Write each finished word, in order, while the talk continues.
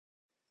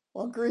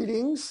Well,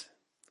 greetings.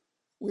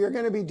 We are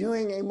going to be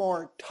doing a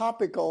more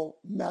topical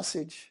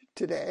message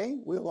today.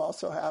 We'll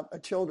also have a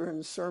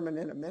children's sermon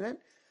in a minute.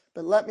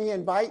 But let me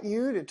invite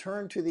you to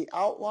turn to the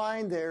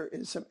outline. There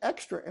is some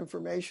extra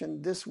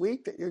information this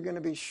week that you're going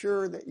to be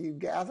sure that you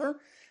gather.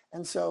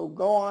 And so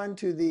go on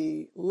to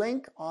the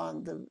link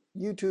on the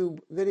YouTube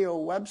video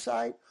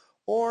website,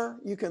 or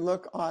you can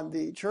look on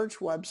the church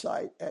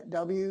website at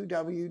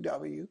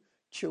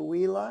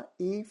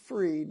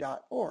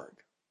www.chewilaefree.org.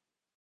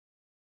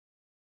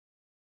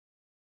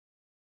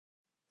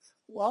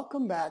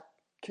 Welcome back,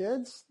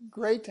 kids.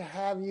 Great to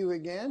have you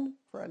again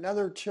for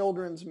another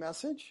children's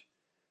message.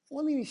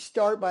 Let me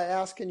start by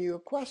asking you a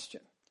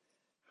question.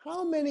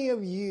 How many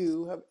of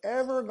you have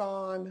ever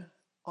gone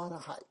on a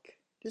hike?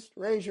 Just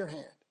raise your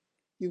hand.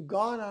 You've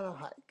gone on a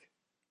hike.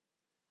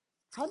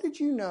 How did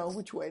you know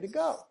which way to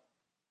go?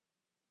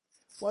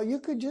 Well, you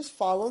could just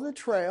follow the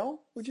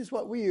trail, which is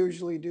what we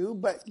usually do,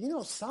 but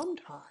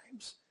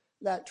sometimes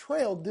that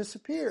trail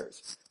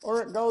disappears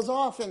or it goes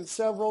off in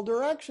several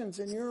directions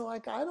and you're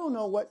like, I don't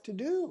know what to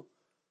do.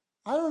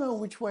 I don't know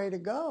which way to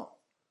go.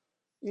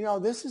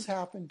 This has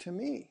happened to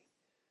me.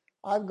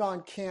 I've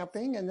gone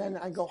camping and then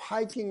I go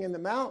hiking in the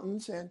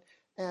mountains and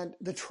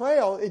the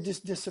trail, it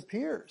just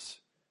disappears.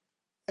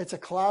 It's a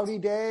cloudy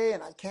day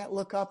and I can't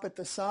look up at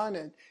the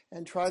sun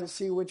and try to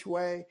see which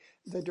way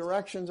the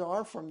directions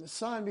are from the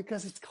sun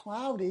because it's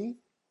cloudy.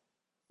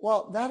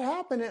 Well, that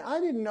happened and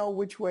I didn't know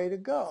which way to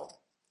go.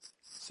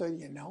 So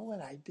you know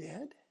what I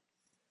did?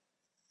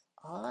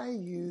 I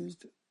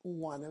used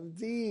one of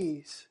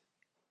these.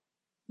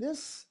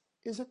 This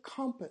is a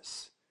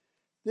compass.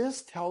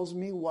 This tells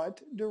me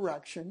what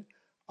direction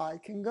I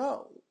can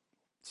go.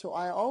 So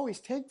I always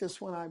take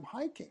this when I'm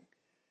hiking.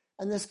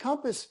 And this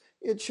compass,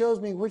 it shows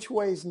me which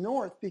way is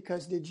north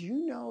because did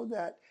you know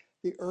that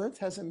the Earth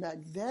has a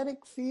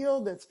magnetic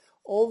field that's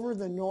over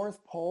the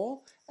North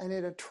Pole and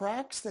it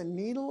attracts the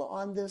needle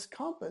on this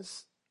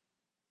compass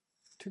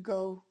to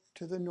go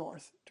to the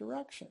north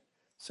direction.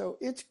 So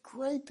it's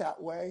great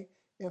that way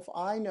if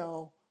I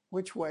know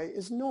which way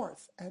is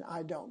north and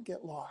I don't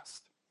get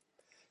lost.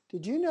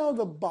 Did you know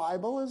the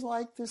Bible is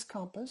like this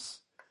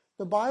compass?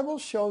 The Bible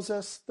shows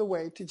us the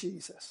way to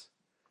Jesus.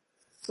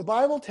 The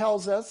Bible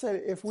tells us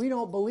that if we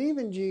don't believe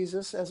in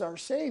Jesus as our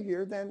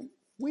Savior, then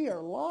we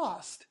are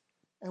lost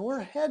and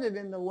we're headed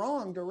in the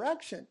wrong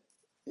direction.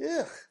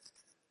 Ugh.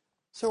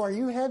 So are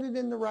you headed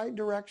in the right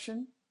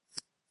direction?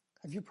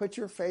 Have you put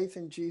your faith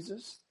in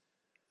Jesus?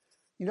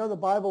 The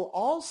Bible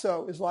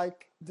also is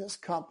like this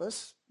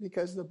compass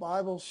because the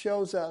Bible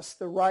shows us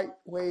the right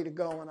way to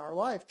go in our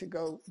life, to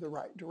go the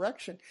right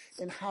direction,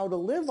 and how to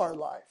live our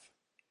life.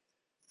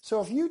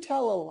 So if you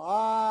tell a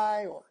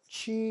lie or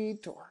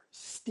cheat or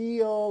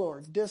steal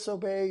or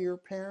disobey your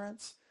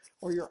parents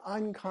or you're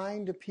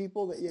unkind to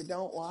people that you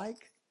don't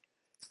like,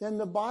 then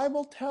the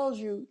Bible tells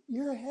you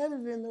you're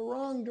headed in the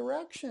wrong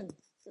direction.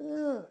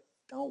 Ugh,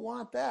 don't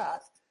want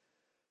that.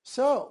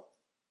 So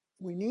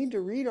we need to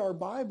read our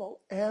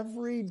Bible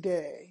every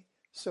day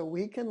so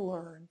we can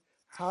learn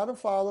how to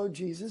follow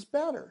Jesus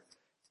better,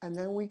 and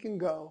then we can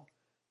go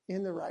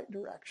in the right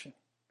direction.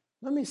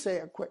 Let me say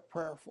a quick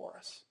prayer for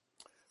us.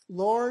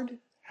 Lord,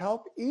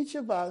 help each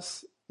of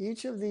us,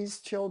 each of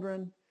these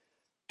children,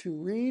 to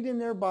read in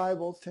their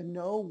Bible, to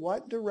know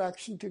what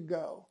direction to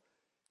go,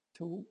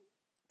 to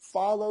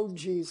follow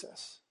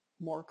Jesus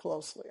more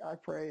closely. I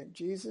pray in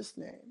Jesus'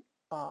 name.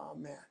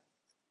 Amen.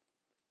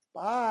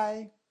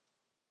 Bye.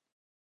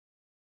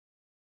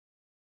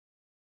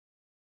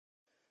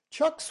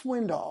 Chuck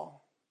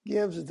Swindoll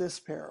gives this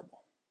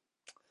parable.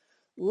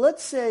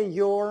 Let's say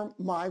you're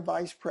my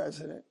vice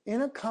president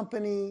in a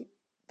company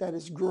that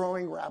is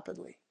growing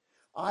rapidly.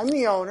 I'm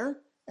the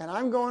owner, and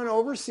I'm going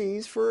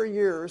overseas for a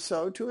year or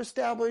so to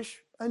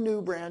establish a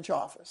new branch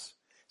office.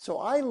 So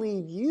I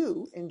leave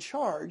you in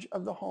charge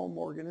of the home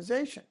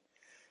organization.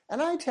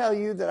 And I tell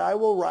you that I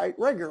will write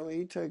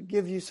regularly to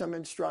give you some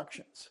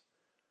instructions.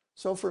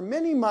 So for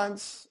many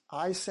months,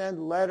 I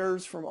send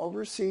letters from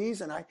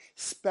overseas and I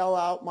spell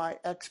out my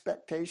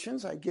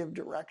expectations. I give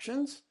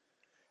directions.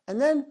 And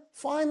then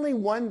finally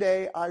one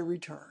day I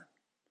return.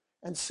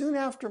 And soon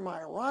after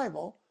my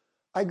arrival,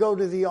 I go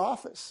to the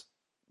office.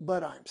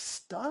 But I'm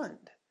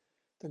stunned.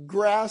 The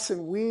grass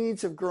and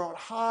weeds have grown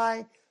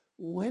high.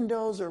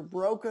 Windows are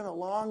broken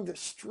along the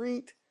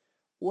street.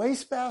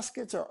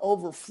 Wastebaskets are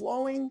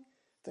overflowing.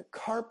 The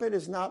carpet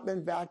has not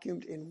been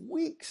vacuumed in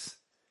weeks.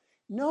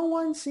 No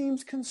one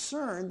seems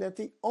concerned that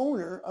the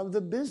owner of the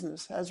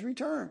business has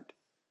returned.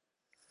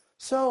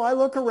 So I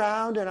look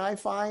around and I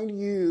find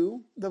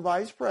you, the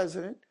vice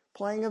president,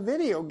 playing a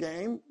video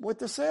game with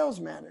the sales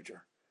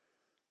manager.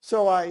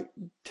 So I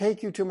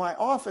take you to my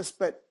office,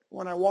 but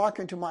when I walk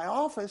into my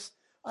office,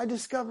 I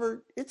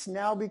discover it's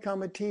now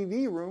become a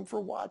TV room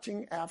for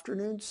watching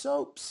afternoon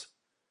soaps.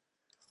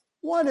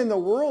 What in the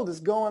world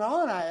is going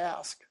on, I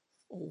ask.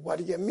 What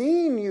do you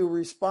mean, you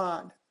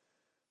respond.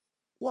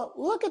 Well,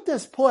 look at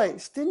this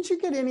place. Didn't you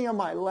get any of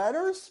my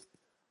letters?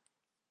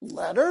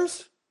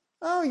 Letters?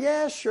 Oh,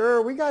 yeah,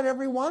 sure. We got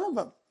every one of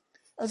them.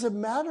 As a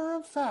matter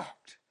of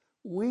fact,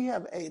 We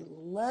have a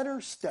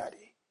letter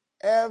study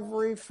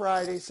every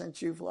Friday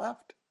since you've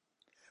left.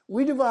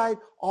 We divide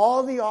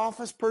all the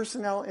office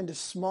personnel into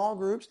small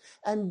groups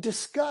and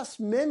discuss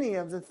many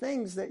of the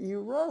things that you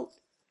wrote.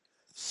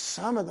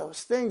 Some of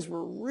those things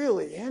were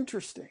really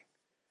interesting.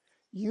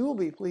 You will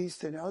be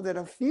pleased to know that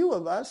a few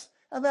of us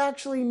have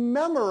actually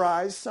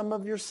memorized some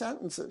of your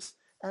sentences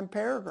and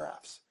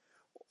paragraphs.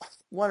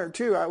 One or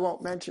two, I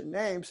won't mention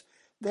names,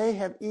 they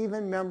have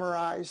even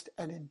memorized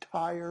an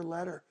entire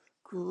letter.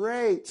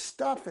 Great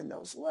stuff in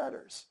those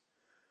letters.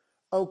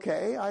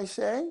 Okay, I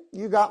say,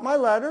 you got my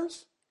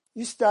letters,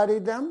 you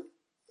studied them,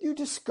 you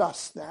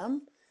discussed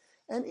them,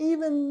 and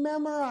even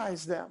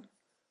memorized them.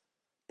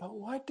 But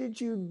what did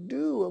you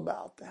do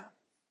about them?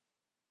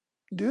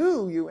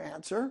 Do, you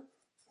answer.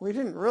 We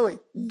didn't really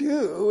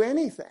do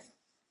anything.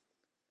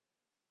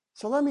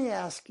 So let me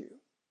ask you,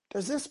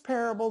 does this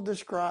parable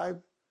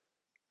describe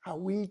how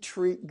we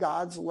treat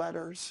God's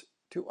letters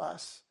to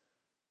us?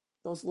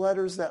 Those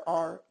letters that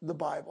are the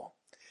Bible.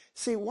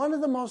 See, one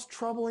of the most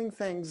troubling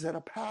things that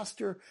a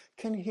pastor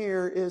can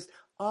hear is,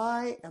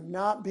 I am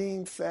not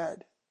being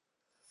fed.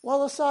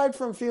 Well, aside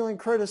from feeling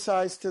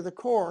criticized to the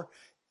core,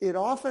 it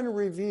often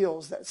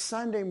reveals that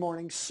Sunday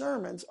morning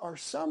sermons are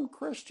some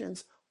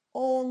Christians'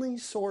 only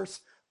source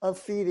of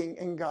feeding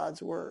in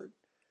God's Word.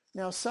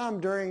 Now,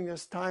 some during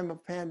this time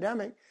of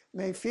pandemic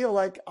may feel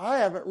like, I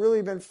haven't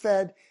really been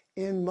fed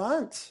in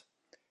months.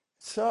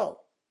 So,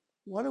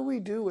 what do we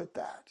do with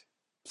that?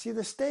 See,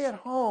 the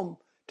stay-at-home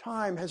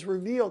time has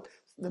revealed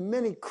the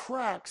many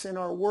cracks in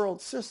our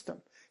world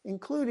system,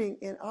 including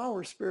in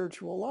our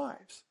spiritual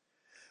lives.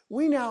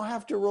 We now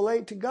have to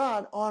relate to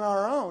God on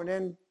our own,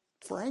 and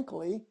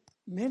frankly,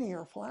 many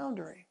are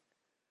floundering.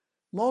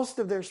 Most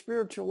of their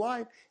spiritual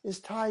life is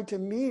tied to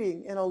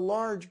meeting in a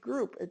large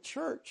group at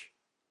church.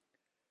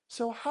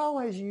 So how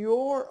has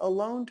your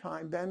alone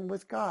time been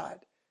with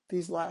God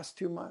these last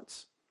 2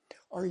 months?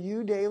 Are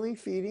you daily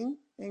feeding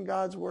in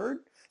God's Word?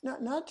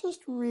 Not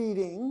just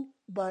reading,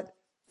 but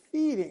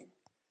feeding.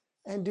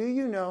 And do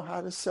you know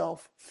how to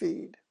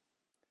self-feed?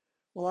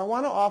 Well, I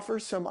want to offer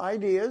some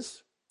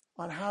ideas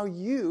on how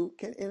you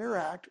can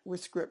interact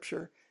with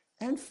Scripture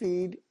and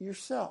feed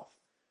yourself.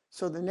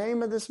 So the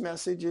name of this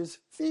message is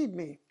Feed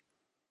Me.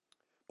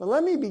 But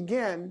let me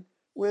begin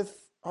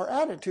with our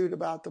attitude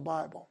about the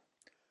Bible.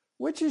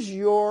 Which is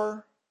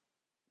your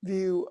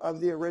view of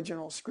the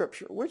original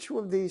Scripture? Which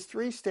of these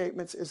three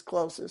statements is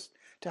closest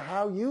to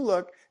how you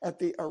look at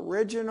the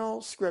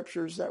original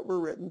Scriptures that were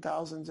written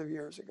thousands of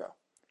years ago?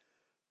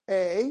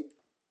 A,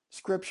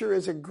 Scripture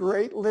is a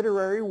great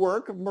literary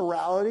work of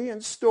morality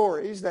and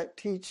stories that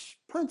teach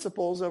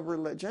principles of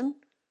religion.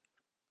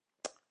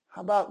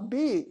 How about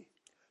B,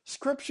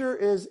 Scripture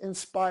is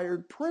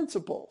inspired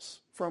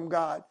principles from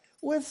God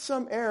with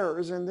some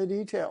errors in the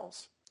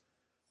details.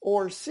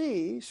 Or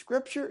C,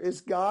 Scripture is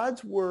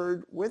God's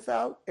Word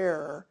without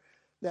error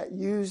that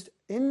used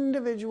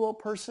individual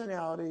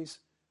personalities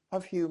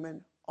of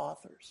human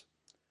authors.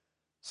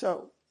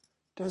 So,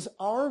 does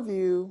our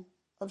view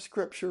of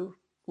Scripture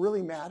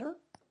really matter?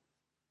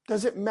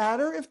 Does it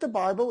matter if the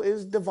Bible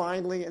is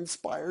divinely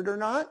inspired or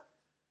not?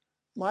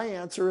 My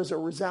answer is a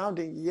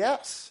resounding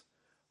yes.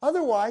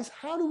 Otherwise,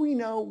 how do we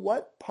know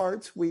what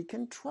parts we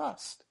can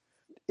trust?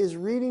 Is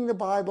reading the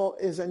Bible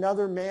is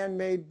another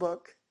man-made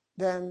book?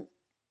 Then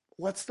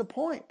what's the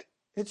point?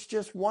 It's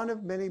just one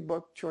of many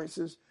book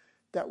choices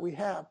that we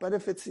have. But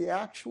if it's the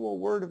actual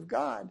Word of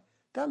God,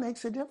 that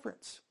makes a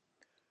difference.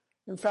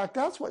 In fact,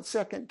 that's what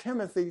 2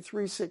 Timothy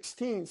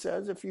 3:16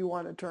 says, if you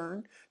want to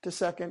turn to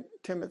 2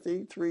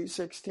 Timothy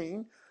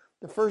 3:16.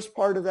 The first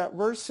part of that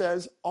verse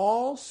says,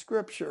 all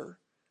Scripture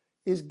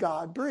is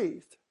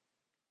God-breathed.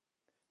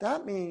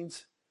 That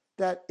means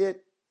that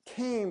it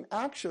came,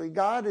 actually,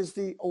 God is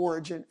the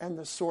origin and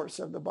the source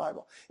of the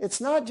Bible. It's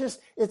not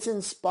just it's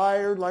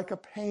inspired like a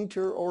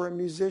painter or a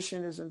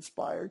musician is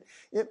inspired.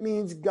 It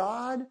means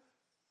God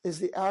is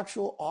the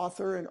actual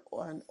author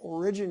and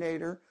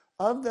originator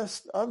of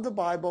the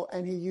Bible,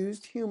 and he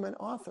used human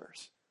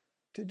authors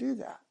to do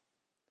that.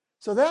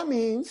 So that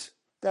means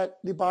that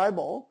the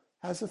Bible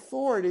has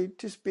authority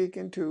to speak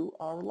into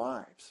our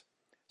lives.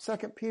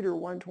 2 Peter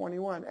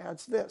 1:21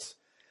 adds this,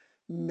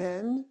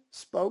 men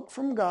spoke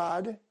from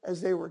God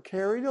as they were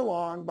carried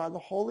along by the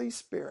Holy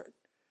Spirit.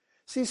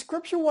 See,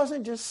 Scripture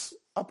wasn't just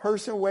a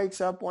person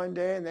wakes up one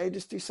day and they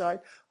just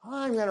decide,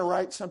 I'm going to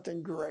write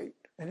something great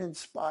and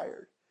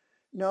inspired.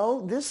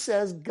 No, this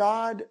says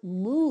God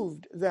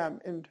moved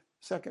them in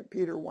 2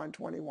 Peter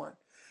 1:21.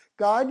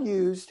 God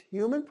used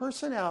human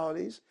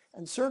personalities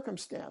and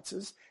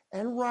circumstances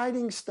and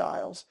writing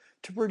styles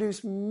to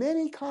produce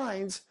many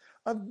kinds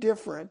of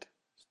different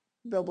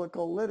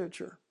biblical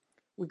literature.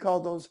 We call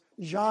those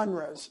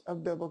genres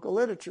of biblical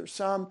literature.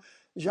 Some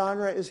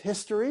genre is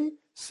history,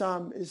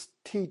 some is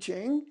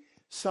teaching,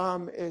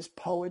 some is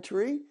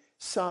poetry,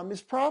 some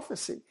is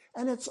prophecy.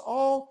 And it's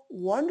all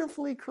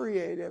wonderfully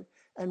creative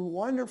and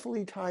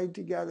wonderfully tied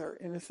together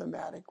in a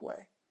thematic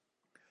way.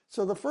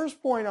 So the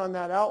first point on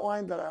that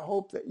outline that I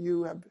hope that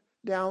you have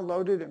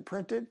downloaded and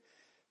printed,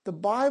 The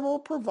Bible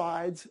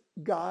provides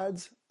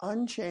God's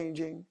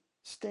unchanging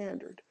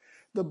standard.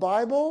 The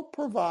Bible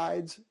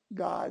provides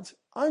God's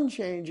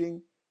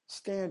unchanging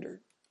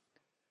standard.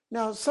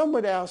 Now, some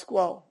would ask,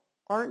 well,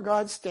 aren't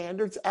God's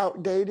standards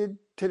outdated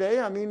today?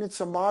 I mean,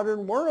 it's a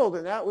modern world,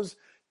 and that was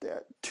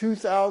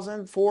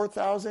 2,000,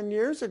 4,000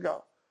 years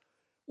ago.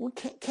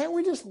 Can't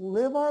we just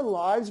live our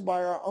lives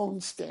by our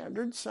own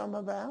standards, some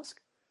have asked?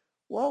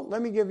 Well,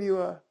 let me give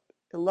you an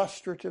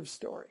illustrative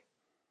story.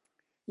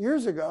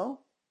 Years ago,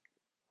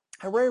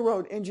 a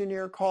railroad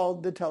engineer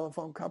called the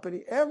telephone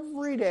company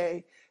every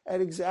day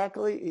at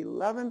exactly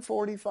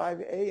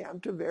 11:45 a.m.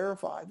 to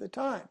verify the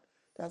time.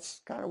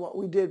 That's kind of what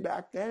we did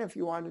back then. If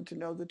you wanted to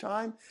know the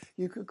time,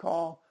 you could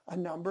call a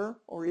number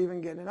or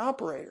even get an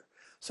operator.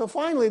 So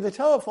finally, the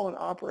telephone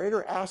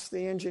operator asked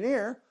the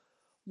engineer,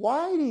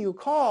 "Why do you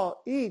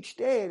call each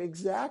day at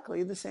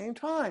exactly the same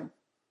time?"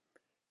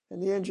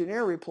 And the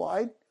engineer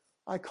replied,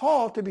 "I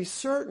call to be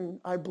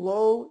certain I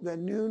blow the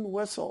noon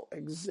whistle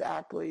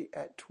exactly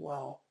at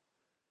 12.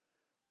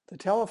 The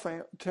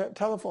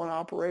telephone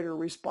operator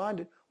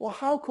responded, "Well,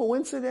 how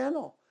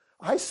coincidental.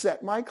 I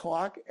set my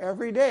clock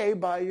every day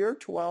by your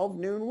 12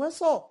 noon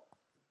whistle."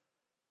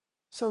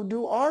 So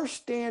do our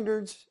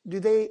standards, do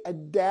they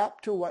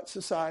adapt to what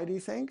society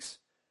thinks?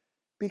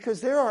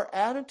 Because there are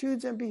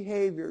attitudes and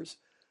behaviors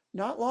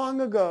not long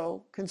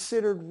ago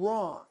considered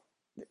wrong,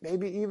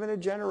 maybe even a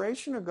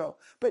generation ago.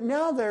 But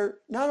now they're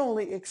not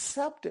only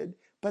accepted,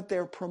 but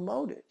they're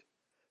promoted.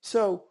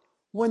 So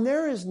when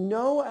there is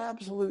no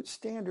absolute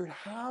standard,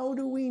 how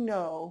do we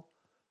know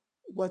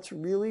what's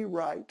really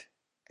right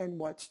and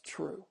what's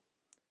true?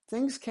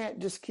 Things can't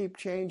just keep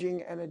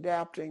changing and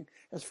adapting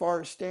as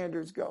far as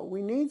standards go.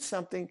 We need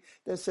something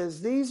that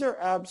says these are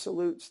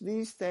absolutes,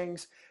 these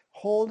things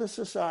hold a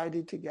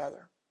society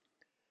together.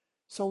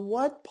 So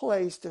what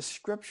place does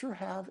Scripture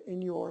have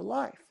in your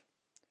life?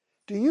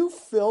 Do you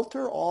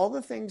filter all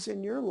the things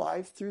in your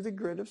life through the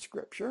grid of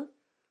Scripture?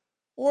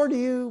 Or do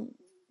you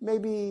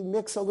maybe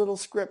mix a little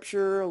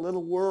Scripture, a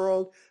little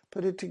world,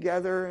 put it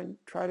together and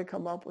try to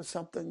come up with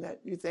something that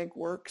you think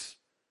works?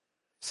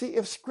 See,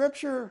 if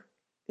Scripture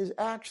is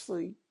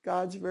actually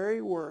God's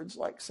very words,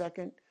 like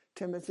 2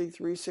 Timothy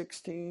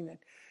 3:16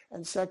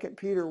 and 2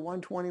 Peter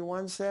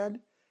 1:21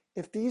 said,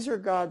 if these are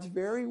God's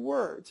very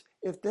words,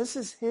 if this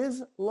is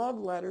his love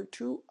letter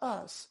to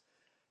us,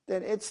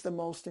 then it's the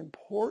most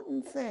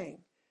important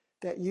thing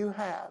that you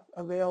have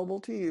available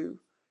to you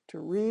to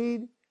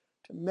read,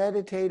 to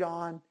meditate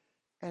on,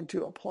 and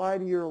to apply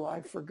to your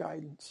life for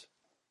guidance.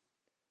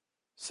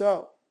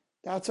 So,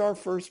 that's our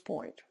first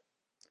point.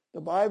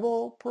 The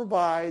Bible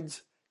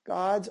provides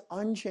God's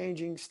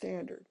unchanging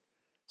standard.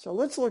 So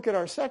let's look at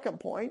our second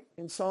point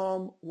in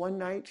Psalm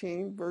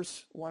 119,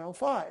 verse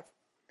 105.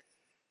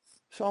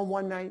 Psalm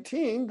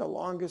 119, the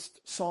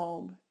longest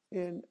psalm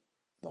in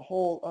the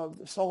whole of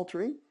the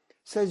Psaltery,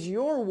 says,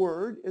 "Your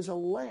word is a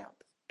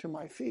lamp to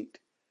my feet,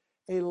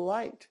 a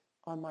light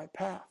on my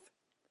path."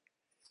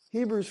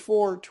 Hebrews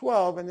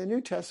 4:12 in the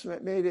New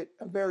Testament made it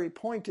a very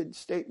pointed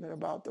statement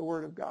about the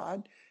Word of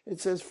God. It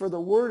says, "For the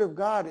Word of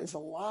God is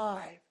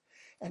alive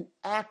and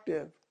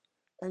active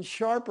and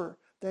sharper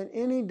than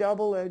any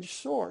double-edged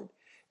sword.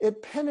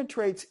 It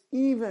penetrates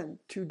even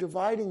to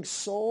dividing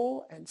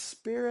soul and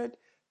spirit,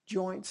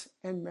 joints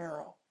and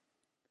marrow.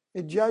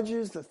 It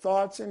judges the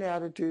thoughts and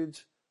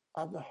attitudes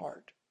of the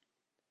heart."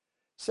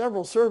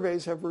 Several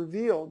surveys have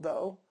revealed,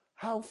 though,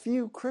 how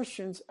few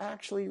Christians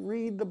actually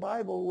read the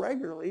Bible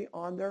regularly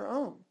on their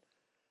own.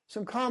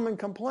 Some common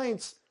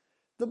complaints: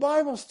 the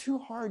Bible's too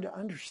hard to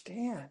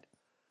understand.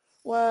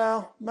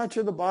 Well, much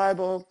of the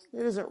Bible,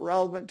 it isn't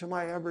relevant to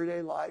my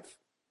everyday life.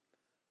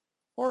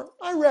 Or,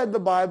 I read the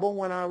Bible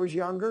when I was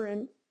younger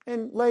and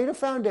laid a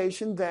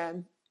foundation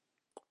then.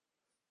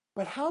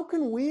 But how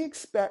can we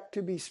expect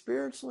to be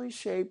spiritually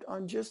shaped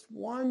on just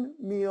one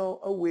meal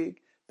a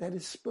week that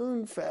is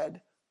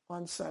spoon-fed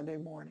on Sunday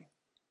morning?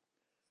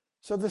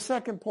 So the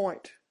second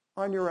point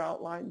on your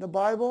outline, the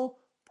Bible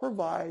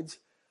provides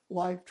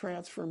life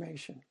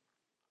transformation.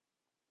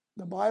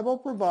 The Bible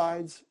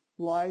provides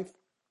life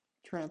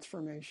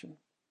transformation.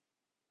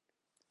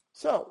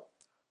 So,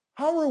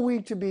 how are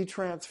we to be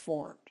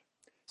transformed?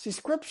 See,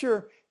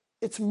 Scripture,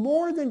 it's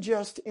more than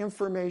just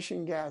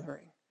information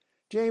gathering.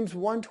 James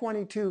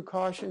 1:22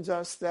 cautions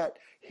us that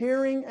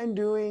hearing and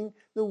doing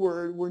the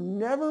word were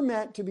never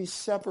meant to be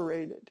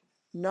separated.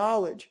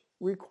 Knowledge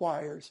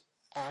requires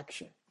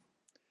action.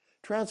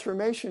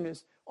 Transformation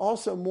is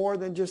also more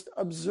than just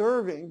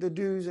observing the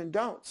do's and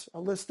don'ts, a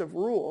list of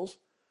rules.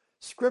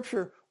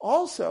 Scripture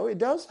also, it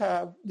does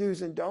have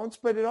do's and don'ts,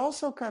 but it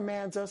also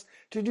commands us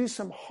to do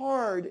some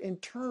hard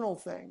internal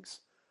things,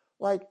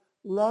 like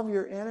love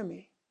your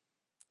enemy,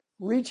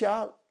 reach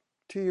out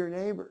to your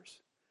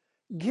neighbors,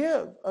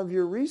 give of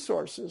your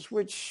resources,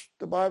 which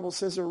the Bible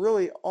says are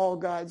really all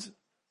God's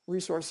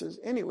resources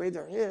anyway,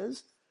 they're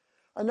his.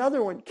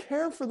 Another one,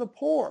 care for the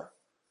poor,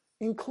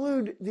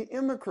 include the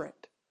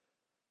immigrant,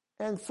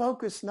 and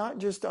focus not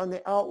just on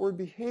the outward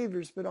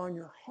behaviors, but on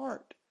your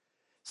heart.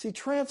 See,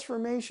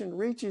 transformation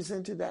reaches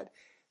into that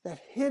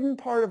that hidden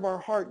part of our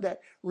heart,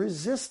 that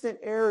resistant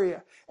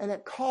area, and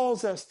it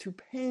calls us to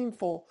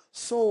painful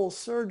soul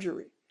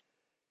surgery.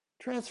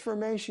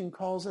 Transformation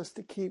calls us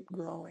to keep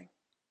growing.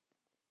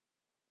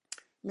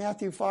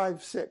 Matthew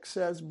 5:6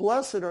 says,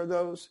 "Blessed are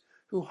those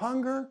who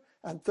hunger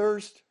and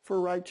thirst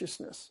for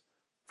righteousness,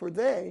 for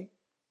they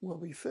will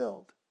be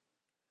filled."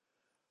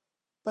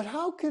 But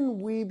how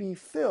can we be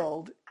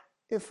filled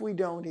if we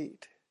don't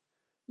eat?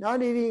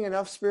 Not eating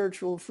enough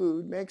spiritual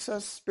food makes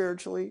us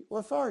spiritually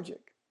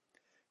lethargic.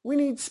 We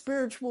need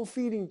spiritual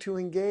feeding to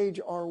engage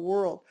our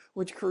world,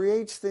 which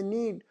creates the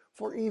need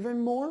for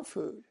even more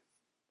food.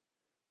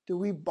 Do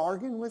we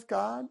bargain with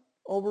God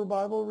over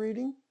Bible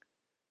reading?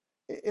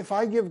 If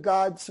I give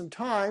God some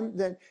time,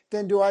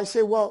 then do I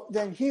say, well,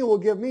 then he will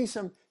give me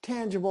some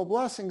tangible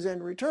blessings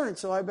in return,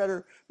 so I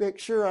better make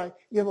sure I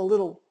give a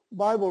little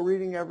Bible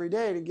reading every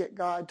day to get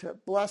God to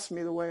bless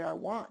me the way I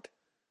want?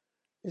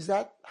 Is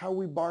that how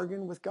we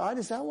bargain with God?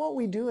 Is that what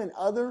we do in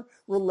other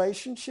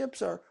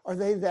relationships? Are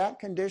they that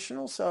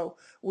conditional? So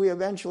we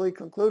eventually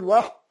conclude,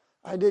 well,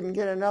 I didn't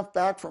get enough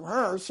back from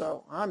her,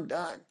 so I'm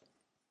done.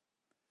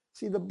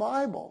 See, the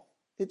Bible,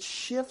 it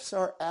shifts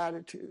our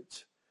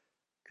attitudes.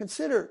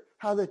 Consider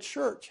how the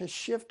church has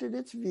shifted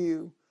its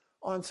view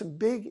on some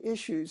big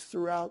issues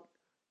throughout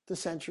the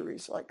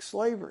centuries, like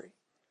slavery,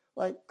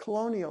 like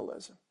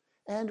colonialism,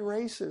 and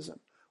racism.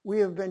 We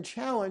have been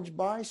challenged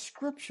by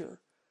Scripture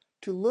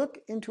to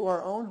look into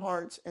our own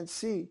hearts and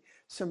see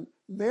some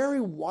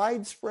very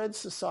widespread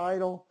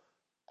societal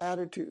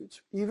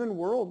attitudes, even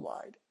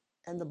worldwide.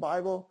 And the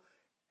Bible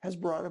has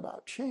brought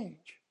about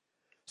change.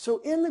 So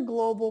in the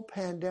global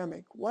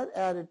pandemic, what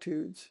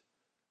attitudes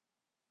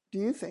do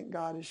you think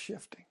God is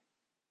shifting?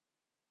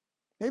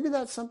 Maybe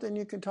that's something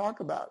you can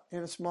talk about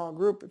in a small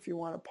group if you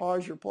want to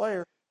pause your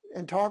player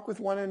and talk with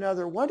one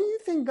another. What do you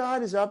think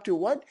God is up to?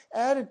 What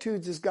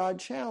attitudes is God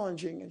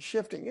challenging and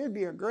shifting? It'd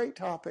be a great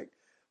topic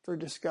for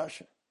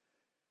discussion.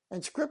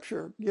 And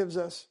Scripture gives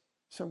us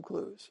some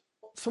clues.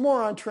 Some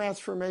more on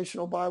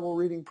transformational Bible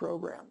reading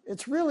program.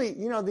 It's really,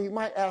 you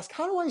might ask,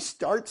 how do I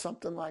start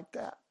something like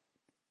that?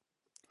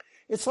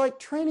 It's like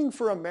training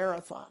for a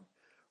marathon.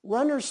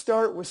 Runners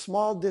start with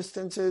small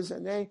distances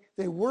and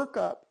they work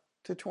up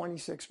to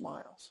 26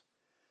 miles.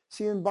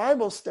 See, in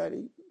Bible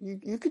study,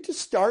 you could just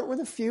start with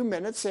a few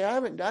minutes, say, I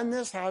haven't done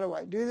this, how do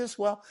I do this?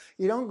 Well,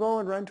 you don't go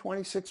and run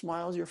 26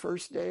 miles your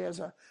first day as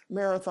a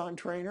marathon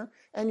trainer,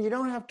 and you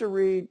don't have to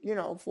read,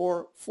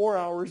 for 4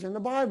 hours in the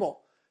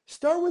Bible.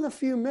 Start with a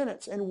few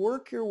minutes and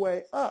work your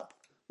way up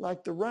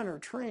like the runner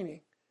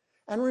training.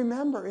 And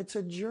remember, it's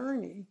a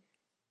journey.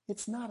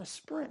 It's not a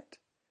sprint.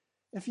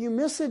 If you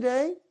miss a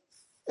day,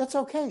 it's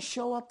okay.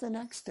 Show up the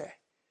next day.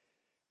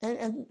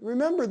 And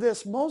remember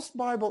this, most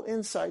Bible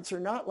insights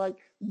are not like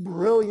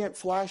brilliant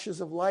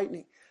flashes of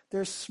lightning.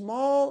 They're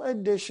small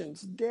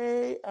additions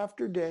day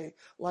after day,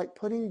 like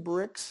putting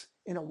bricks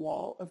in a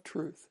wall of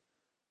truth.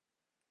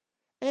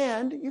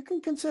 And you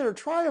can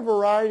try a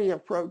variety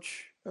of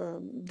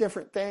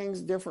different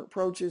things, different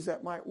approaches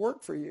that might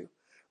work for you.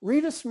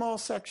 Read a small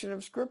section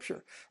of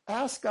Scripture.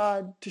 Ask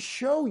God to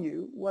show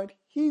you what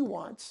he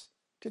wants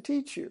to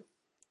teach you.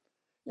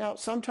 Now,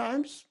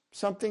 sometimes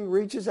something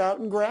reaches out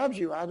and grabs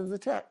you out of the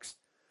text.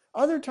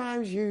 Other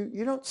times you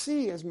don't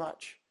see as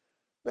much,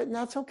 but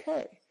that's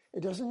okay.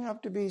 It doesn't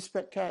have to be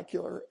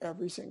spectacular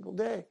every single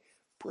day,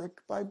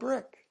 brick by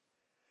brick.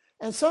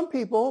 And some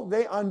people,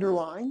 they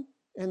underline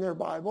in their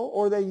Bible,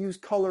 or they use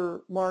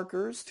color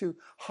markers to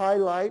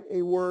highlight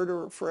a word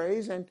or a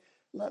phrase. And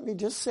let me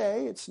just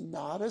say, it's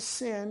not a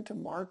sin to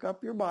mark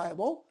up your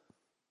Bible.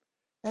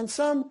 And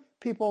some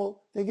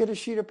people, they get a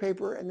sheet of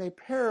paper and they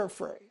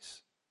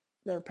paraphrase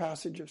their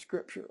passage of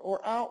Scripture,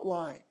 or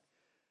outline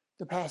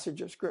the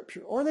passage of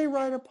Scripture, or they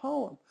write a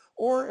poem,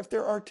 or if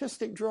they're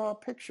artistic, draw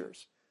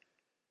pictures.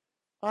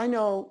 I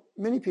know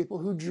many people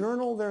who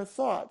journal their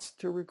thoughts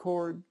to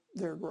record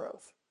their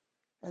growth,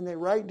 and they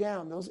write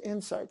down those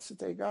insights that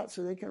they got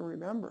so they can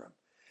remember them.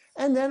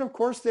 And then, of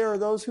course, there are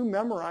those who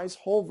memorize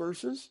whole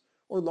verses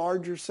or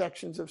larger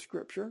sections of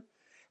Scripture,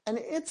 and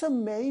it's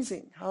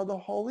amazing how the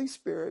Holy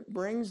Spirit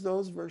brings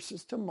those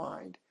verses to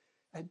mind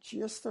at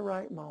just the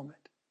right moment.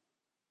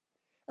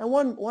 And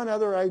one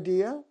other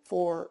idea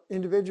for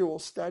individual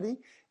study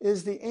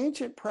is the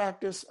ancient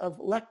practice of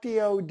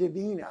Lectio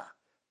Divina,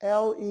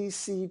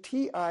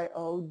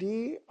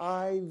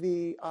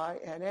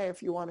 Lectio-Divina,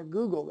 if you want to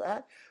Google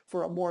that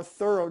for a more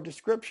thorough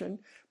description.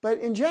 But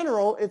in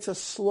general, it's a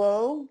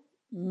slow,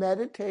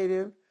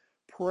 meditative,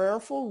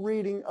 prayerful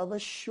reading of a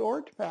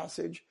short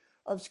passage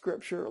of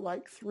Scripture,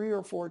 like 3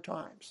 or 4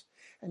 times.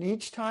 And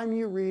each time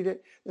you read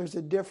it, there's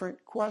a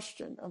different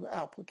question of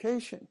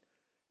application.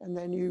 And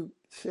then you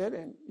sit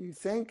and you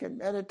think and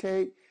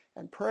meditate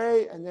and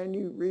pray, and then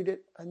you read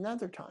it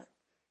another time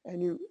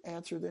and you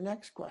answer the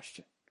next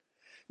question.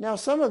 Now,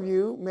 some of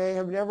you may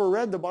have never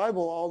read the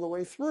Bible all the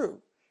way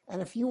through. And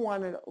if you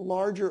want a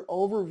larger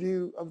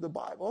overview of the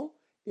Bible,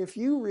 if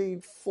you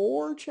read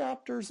 4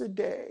 chapters a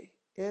day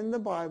in the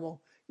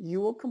Bible, you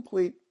will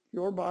complete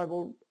your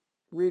Bible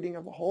reading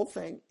of the whole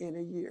thing in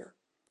a year.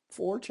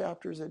 4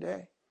 chapters a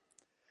day.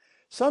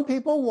 Some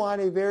people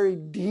want a very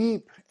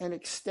deep and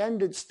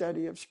extended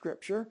study of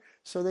Scripture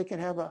so they can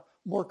have a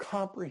more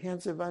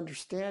comprehensive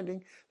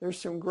understanding. There's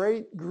some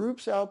great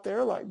groups out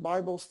there like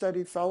Bible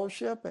Study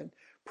Fellowship and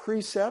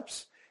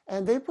Precepts,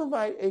 and they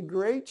provide a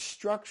great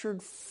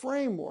structured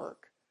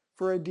framework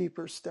for a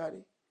deeper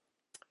study.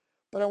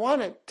 But I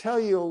want to tell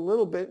you a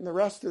little bit in the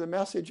rest of the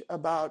message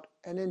about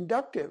an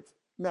inductive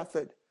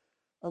method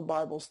of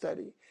Bible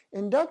study.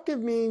 Inductive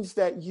means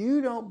that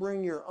you don't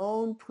bring your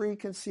own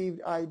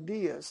preconceived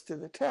ideas to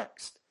the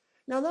text.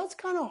 Now that's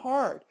kind of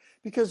hard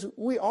because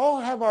we all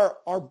have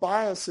our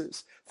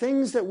biases,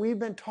 things that we've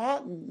been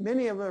taught, and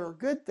many of them are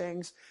good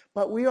things,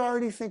 but we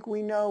already think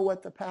we know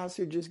what the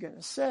passage is going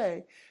to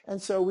say, and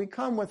so we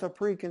come with a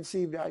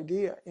preconceived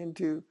idea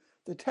into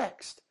the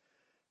text.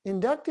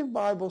 Inductive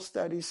Bible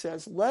study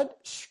says, let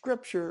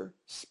Scripture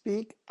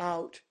speak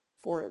out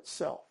for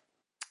itself.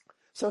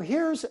 So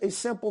here's a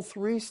simple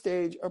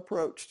 3-stage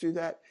approach to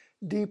that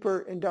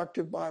deeper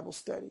inductive Bible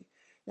study.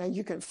 Now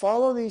you can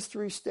follow these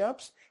 3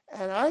 steps,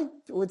 and I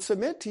would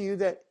submit to you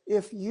that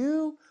if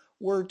you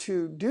were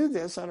to do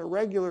this on a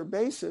regular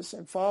basis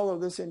and follow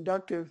this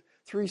inductive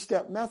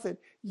 3-step method,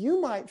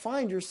 you might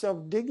find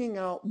yourself digging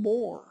out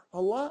more,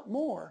 a lot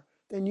more,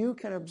 than you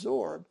can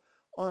absorb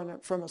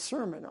from a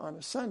sermon on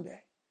a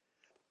Sunday.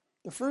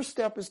 The first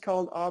step is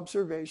called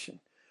observation.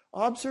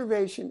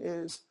 Observation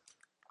is,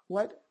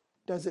 what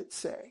does it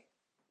say?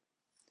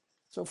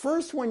 So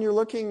first, when you're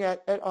looking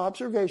at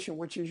observation,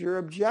 which is your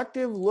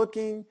objective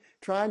looking,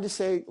 trying to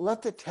say,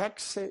 let the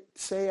text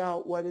say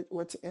out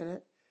what's in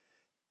it,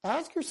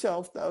 ask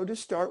yourself, though, to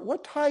start,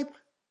 what type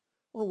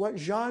or what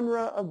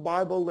genre of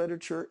Bible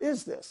literature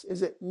is this?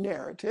 Is it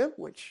narrative,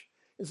 which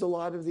is a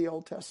lot of the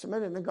Old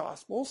Testament and the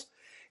Gospels?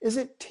 Is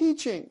it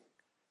teaching,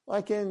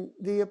 like in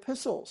the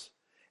epistles?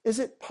 Is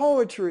it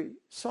poetry,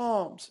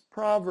 Psalms,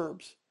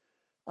 Proverbs,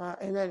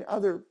 and then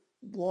other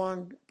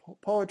long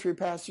poetry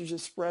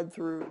passages spread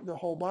through the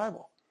whole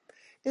Bible?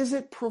 Is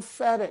it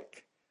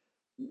prophetic?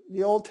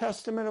 The Old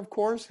Testament, of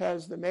course,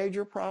 has the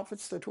major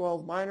prophets, the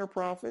 12 minor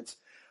prophets.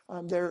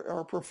 There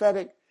are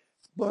prophetic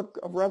book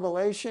of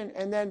Revelation,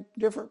 and then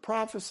different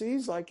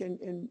prophecies, like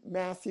in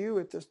Matthew,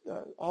 at this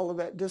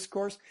Olivet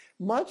Discourse,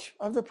 much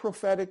of the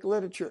prophetic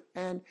literature.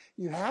 And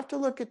you have to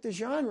look at the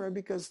genre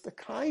because the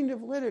kind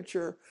of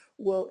literature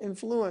will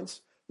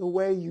influence the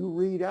way you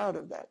read out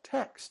of that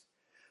text.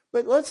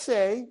 But let's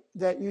say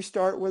that you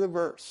start with a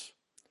verse,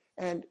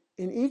 and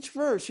in each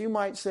verse you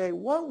might say,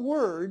 what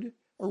word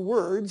or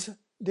words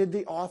did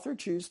the author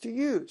choose to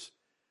use?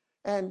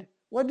 And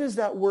what does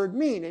that word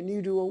mean? And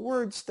you do a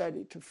word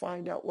study to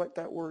find out what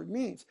that word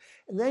means.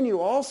 And then you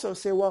also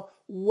say, well,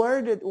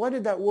 what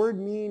did that word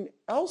mean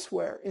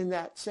elsewhere in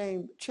that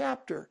same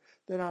chapter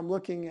that I'm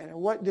looking at? And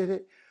what did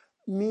it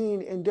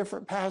mean in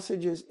different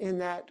passages in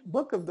that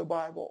book of the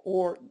Bible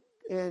or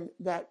in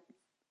that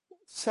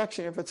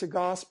section, if it's a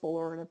gospel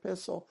or an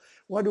epistle?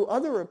 What do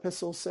other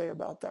epistles say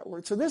about that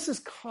word? So this is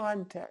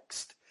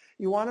context.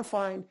 You want to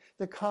find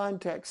the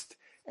context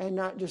and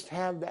not just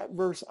have that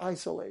verse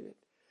isolated.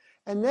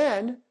 And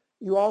then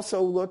you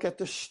also look at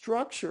the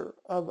structure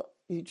of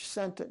each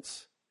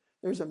sentence.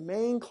 There's a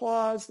main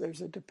clause,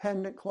 there's a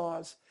dependent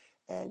clause,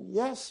 and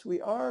yes, we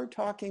are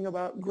talking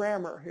about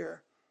grammar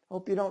here.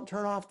 Hope you don't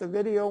turn off the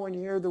video when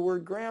you hear the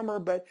word grammar,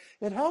 but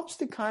it helps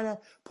to kind of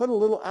put a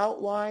little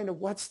outline of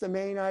what's the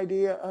main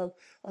idea of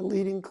a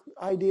leading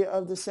idea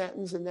of the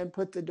sentence, and then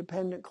put the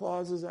dependent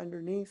clauses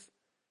underneath.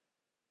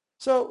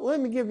 So let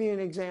me give you an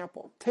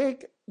example.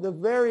 Take the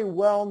very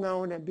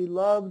well-known and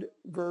beloved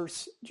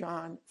verse,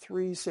 John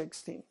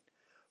 3:16.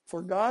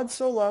 For God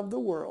so loved the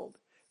world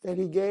that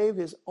he gave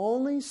his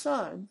only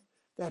Son,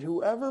 that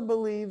whoever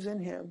believes in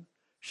him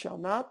shall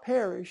not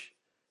perish,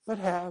 but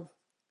have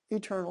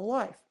eternal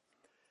life.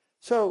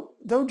 So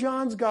though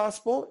John's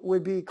gospel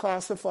would be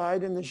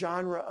classified in the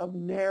genre of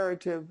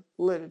narrative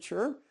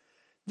literature,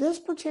 this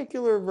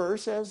particular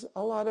verse, as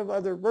a lot of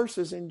other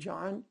verses in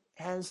John,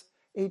 has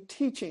a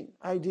teaching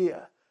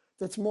idea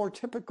that's more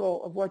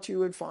typical of what you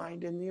would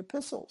find in the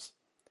epistles.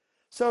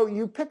 So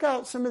you pick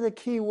out some of the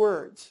key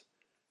words.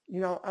 You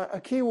know, a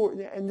key word,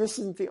 and this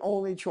isn't the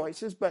only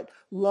choices, but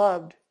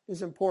loved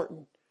is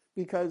important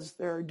because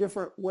there are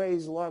different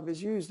ways love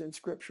is used in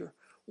Scripture.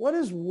 What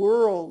does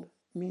world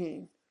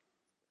mean?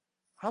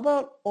 How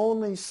about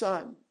only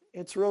Son?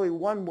 It's really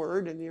one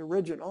word in the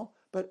original,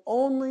 but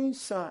only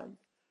Son.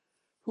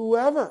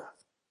 Whoever.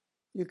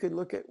 You could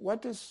look at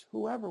what does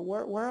whoever,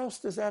 where else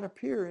does that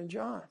appear in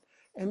John?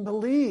 And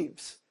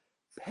believes,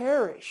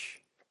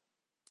 perish,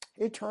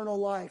 eternal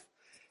life.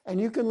 And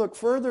you can look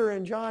further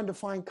in John to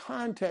find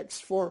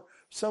context for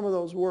some of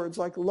those words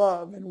like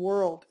love and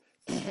world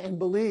and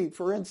believe.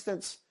 For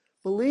instance,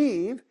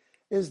 believe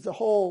is the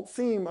whole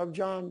theme of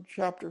John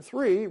chapter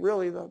 3,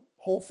 really the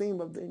whole theme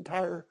of the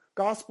entire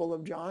Gospel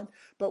of John.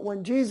 But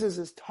when Jesus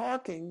is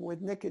talking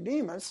with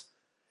Nicodemus,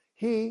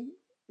 he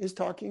is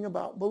talking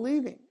about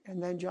believing.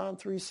 And then John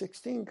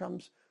 3:16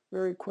 comes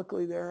very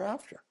quickly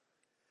thereafter.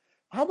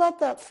 How about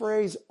that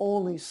phrase,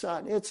 only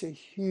Son? It's a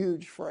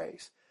huge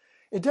phrase.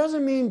 It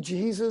doesn't mean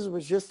Jesus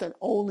was just an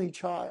only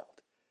child.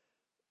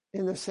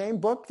 In the same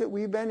book that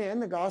we've been in,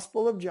 the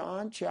Gospel of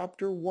John,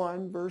 chapter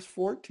 1, verse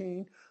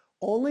 14,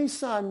 only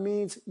Son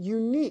means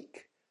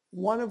unique,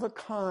 one of a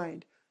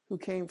kind, who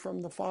came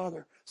from the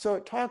Father. So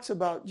it talks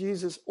about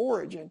Jesus'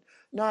 origin,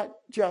 not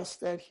just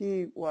that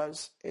he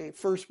was a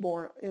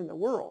firstborn in the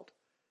world.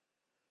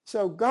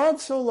 So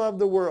God so loved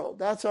the world.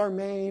 That's our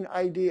main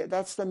idea.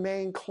 That's the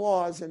main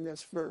clause in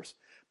this verse.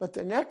 But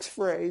the next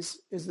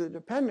phrase is the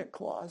dependent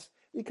clause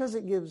because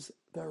it gives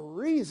the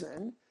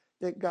reason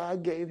that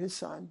God gave his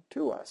Son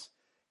to us.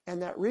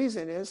 And that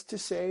reason is to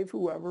save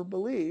whoever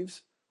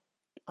believes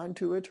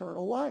unto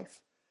eternal life.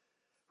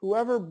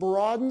 Whoever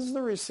broadens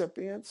the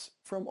recipients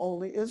from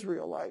only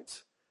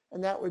Israelites.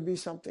 And that would be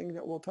something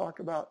that we'll talk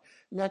about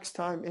next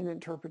time in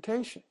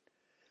interpretation.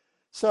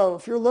 So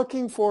if you're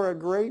looking for a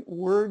great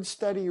word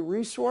study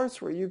resource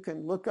where you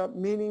can look up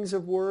meanings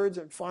of words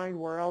and find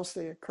where else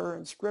they occur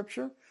in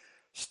Scripture,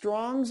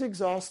 Strong's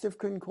Exhaustive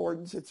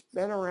Concordance, it's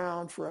been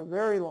around for a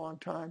very long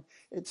time.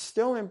 It's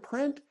still in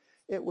print.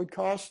 It would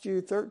cost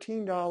you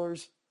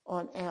 $13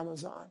 on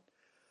Amazon.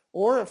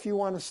 Or if you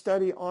want to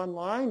study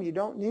online, you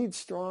don't need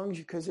Strong's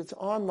because it's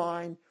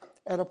online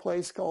at a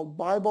place called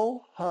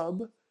Bible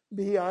Hub,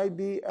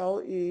 BibleHub,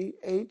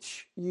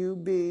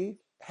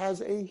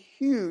 has a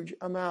huge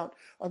amount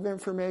of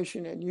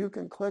information, and you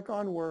can click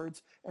on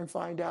words and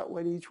find out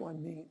what each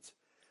one means.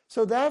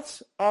 So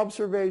that's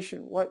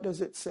observation. What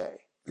does it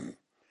say?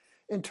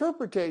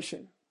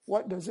 Interpretation.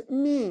 What does it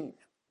mean?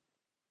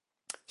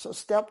 So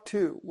step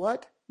 2,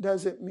 what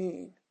does it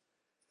mean?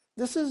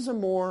 This is a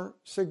more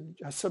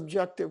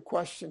subjective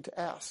question to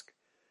ask.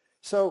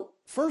 So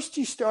first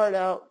you start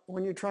out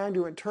when you're trying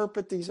to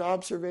interpret these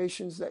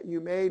observations that you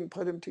made and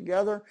put them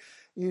together,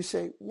 you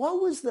say,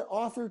 what was the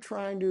author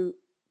trying to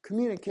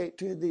communicate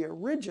to the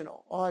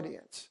original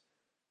audience?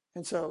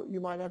 And so you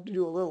might have to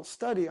do a little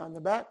study on the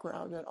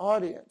background and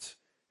audience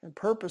and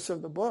purpose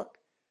of the book.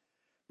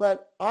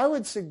 But I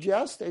would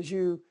suggest as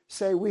you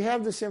say, we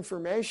have this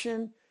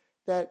information,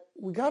 that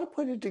we got to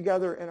put it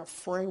together in a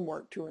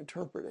framework to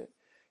interpret it.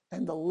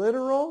 And the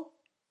literal,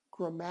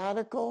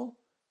 grammatical,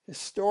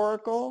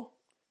 historical,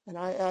 and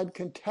I add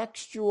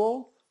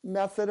contextual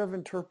method of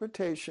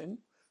interpretation,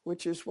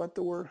 which is what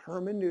the word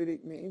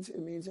hermeneutic means. It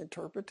means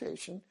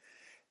interpretation,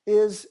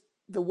 is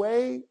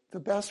the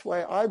best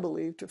way, I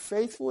believe, to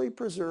faithfully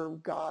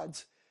preserve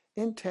God's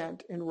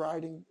intent in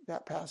writing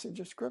that passage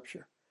of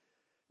Scripture.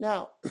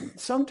 Now,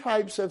 some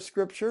types of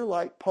Scripture,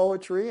 like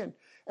poetry and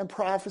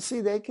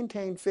prophecy, they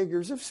contain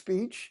figures of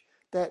speech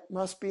that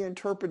must be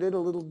interpreted a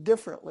little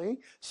differently.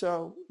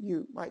 So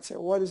you might say,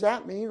 well, what does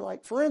that mean?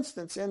 Like, for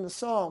instance, in the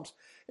Psalms,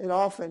 it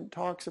often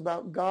talks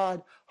about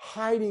God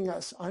hiding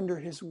us under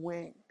his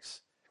wings.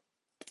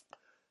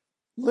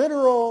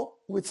 Literal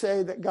would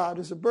say that God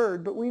is a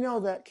bird, but we know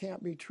that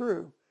can't be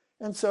true.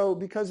 And so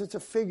because it's a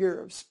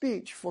figure of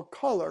speech for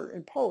color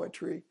in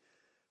poetry,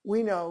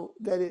 we know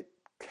that it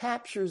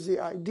captures the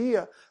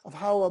idea of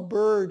how a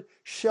bird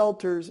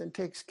shelters and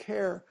takes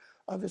care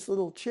of its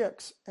little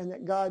chicks, and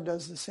that God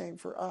does the same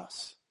for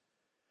us.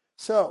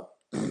 So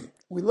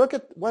we look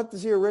at what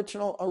the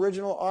original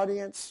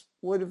audience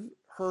would have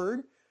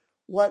heard.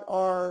 What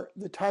are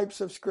the types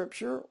of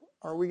Scripture?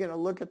 Are we going to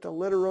look at the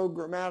literal,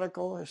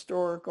 grammatical,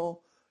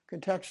 historical,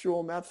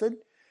 contextual method?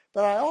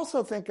 But I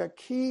also think a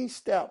key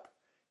step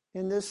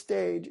in this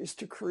stage is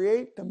to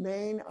create the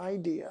main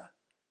idea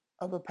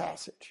of a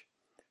passage.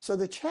 So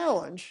the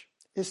challenge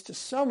is to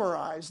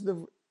summarize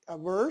a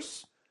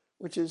verse,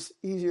 which is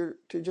easier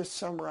to just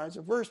summarize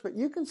a verse, but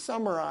you can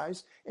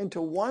summarize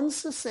into one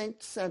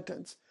succinct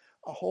sentence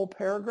a whole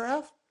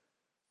paragraph,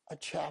 a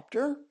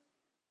chapter,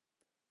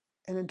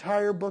 an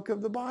entire book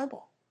of the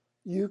Bible.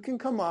 You can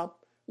come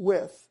up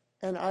with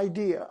an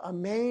idea, a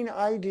main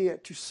idea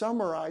to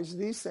summarize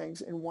these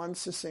things in one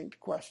succinct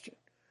question.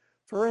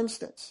 For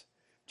instance,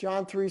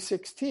 John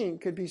 3:16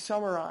 could be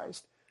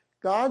summarized.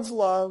 God's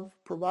love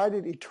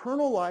provided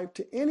eternal life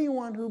to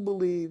anyone who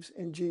believes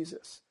in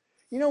Jesus.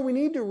 You know, we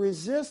need to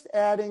resist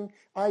adding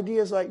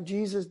ideas like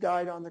Jesus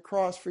died on the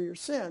cross for your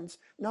sins,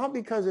 not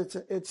because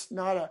it's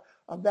not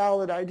a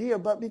valid idea,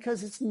 but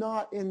because it's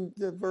not in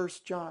the verse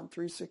John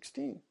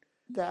 3:16.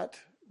 That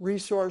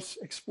resource,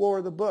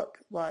 Explore the Book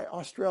by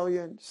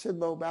Australian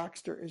Sidlow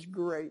Baxter, is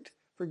great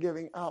for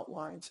giving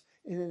outlines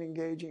in an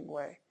engaging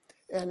way.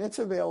 And it's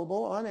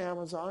available on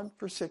Amazon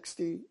for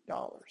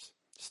 $60,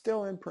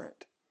 still in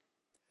print.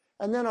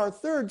 And then our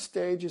third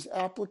stage is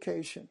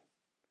application.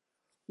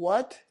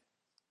 What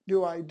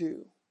do I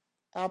do?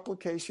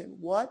 Application.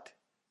 What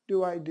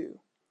do I do?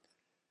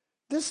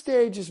 This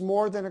stage is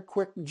more than a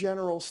quick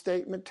general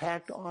statement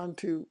tacked on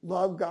to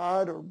love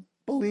God or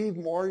believe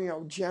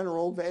more,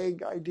 general,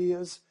 vague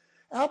ideas.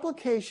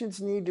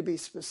 Applications need to be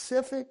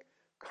specific,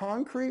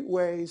 concrete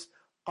ways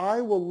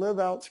I will live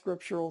out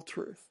scriptural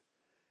truth.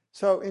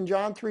 So in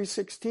John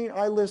 3:16,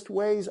 I list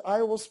ways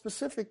I will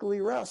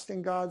specifically rest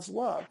in God's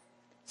love,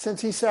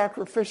 since he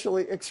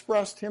sacrificially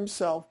expressed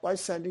himself by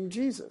sending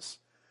Jesus.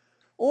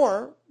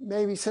 Or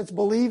maybe since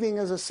believing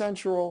is a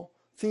central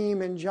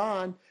theme in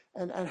John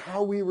and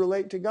how we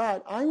relate to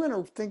God, I'm going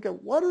to think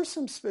of what are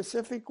some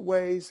specific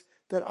ways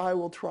that I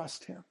will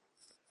trust him?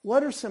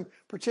 What are some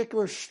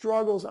particular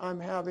struggles I'm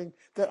having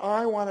that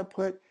I want to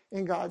put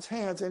in God's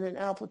hands? And in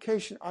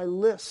application, I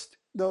list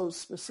those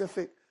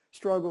specific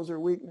struggles or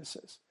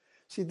weaknesses.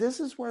 See, this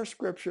is where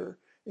Scripture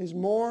is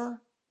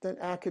more than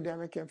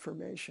academic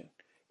information.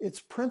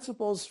 It's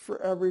principles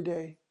for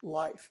everyday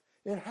life.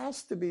 It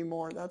has to be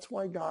more. That's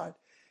why God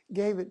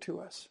gave it to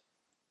us.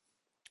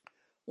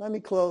 Let me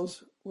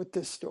close with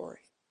this story.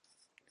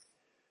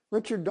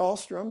 Richard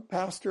Dahlstrom,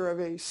 pastor of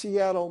a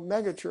Seattle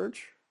megachurch,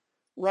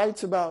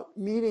 writes about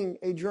meeting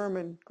a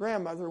German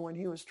grandmother when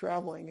he was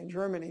traveling in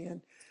Germany.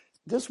 And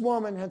this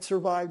woman had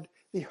survived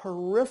the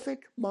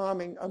horrific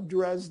bombing of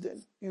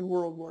Dresden in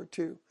World War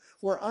II,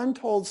 where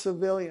untold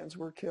civilians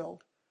were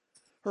killed.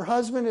 Her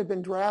husband had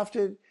been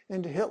drafted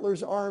into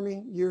Hitler's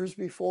army years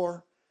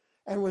before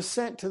and was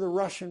sent to the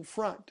Russian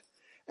front.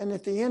 And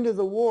at the end of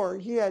the war,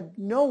 he had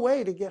no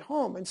way to get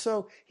home. And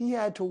so he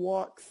had to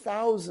walk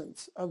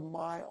thousands of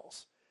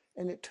miles.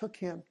 And it took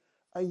him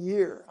a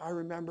year. I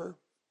remember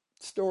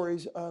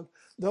stories of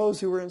those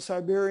who were in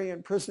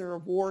Siberian prisoner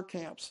of war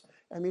camps.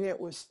 I mean, it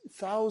was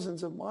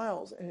thousands of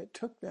miles, and it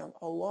took them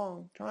a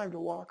long time to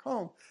walk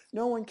home.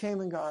 No one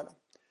came and got him.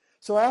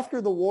 So after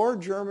the war,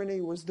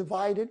 Germany was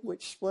divided,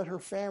 which split her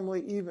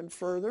family even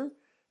further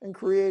and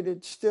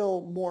created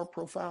still more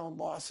profound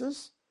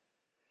losses.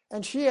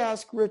 And she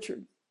asked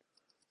Richard,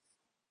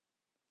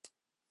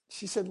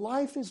 she said,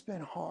 "Life has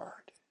been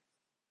hard.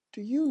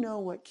 Do you know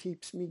what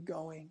keeps me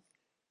going?"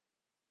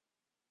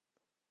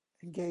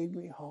 And gave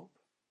me hope.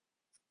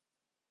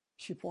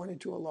 She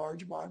pointed to a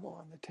large Bible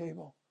on the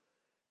table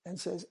and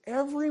says,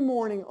 "Every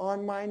morning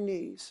on my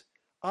knees,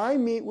 I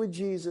meet with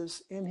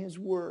Jesus in his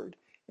word,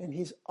 and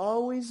he's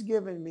always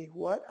given me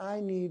what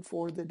I need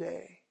for the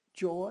day: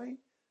 joy,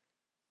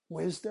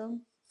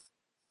 wisdom,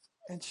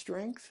 and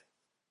strength."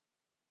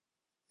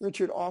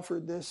 Richard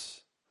offered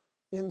this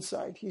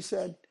insight. He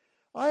said,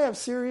 "I have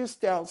serious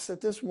doubts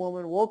that this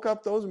woman woke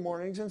up those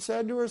mornings and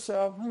said to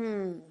herself,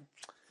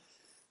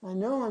 I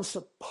know I'm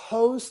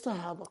supposed to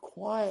have a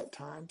quiet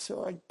time,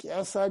 so I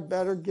guess I'd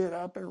better get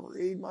up and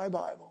read my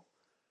Bible."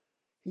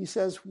 He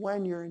says,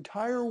 when your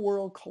entire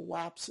world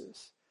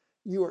collapses,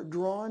 you are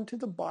drawn to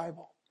the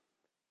Bible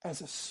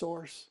as a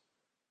source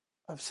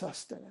of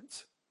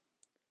sustenance.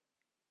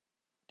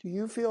 Do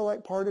you feel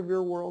like part of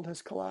your world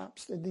has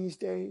collapsed in these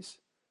days?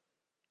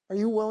 Are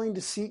you willing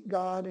to seek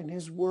God and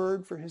his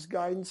word for his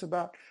guidance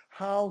about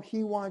how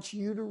he wants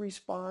you to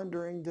respond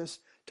during this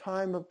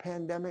time of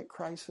pandemic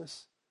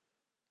crisis?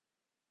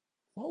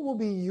 What will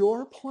be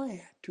your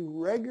plan to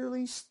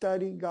regularly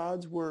study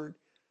God's word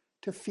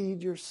to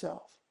feed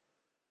yourself?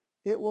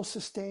 It will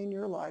sustain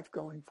your life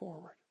going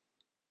forward.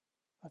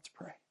 Let's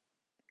pray.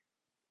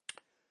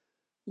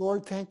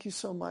 Lord, thank you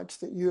so much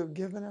that you have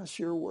given us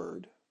your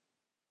word.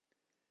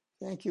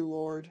 Thank you,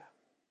 Lord,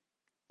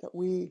 that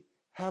we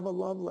have a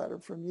love letter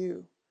from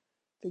you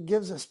that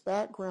gives us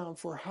background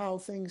for how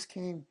things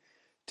came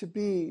to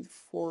be,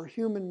 for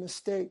human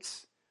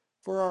mistakes,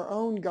 for our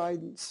own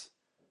guidance.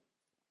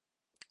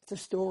 The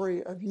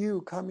story of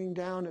you coming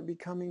down and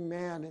becoming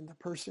man in the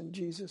person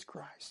Jesus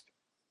Christ.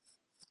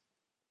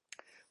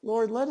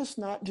 Lord, let us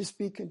not just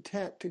be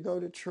content to go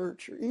to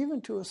church or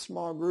even to a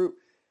small group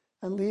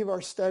and leave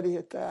our study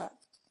at that.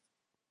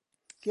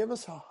 Give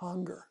us a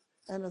hunger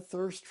and a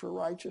thirst for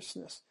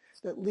righteousness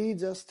that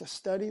leads us to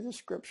study the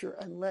scripture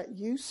and let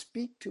you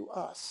speak to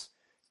us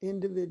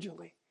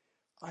individually.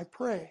 I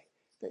pray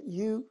that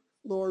you,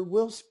 Lord,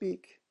 will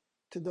speak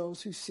to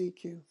those who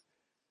seek you.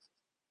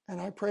 And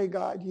I pray,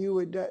 God, you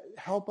would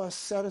help us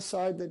set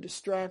aside the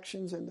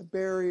distractions and the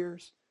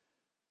barriers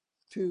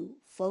to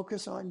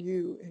focus on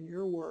you and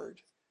your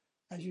word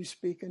as you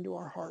speak into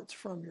our hearts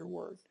from your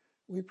word.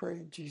 We pray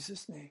in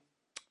Jesus' name.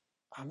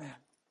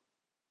 Amen.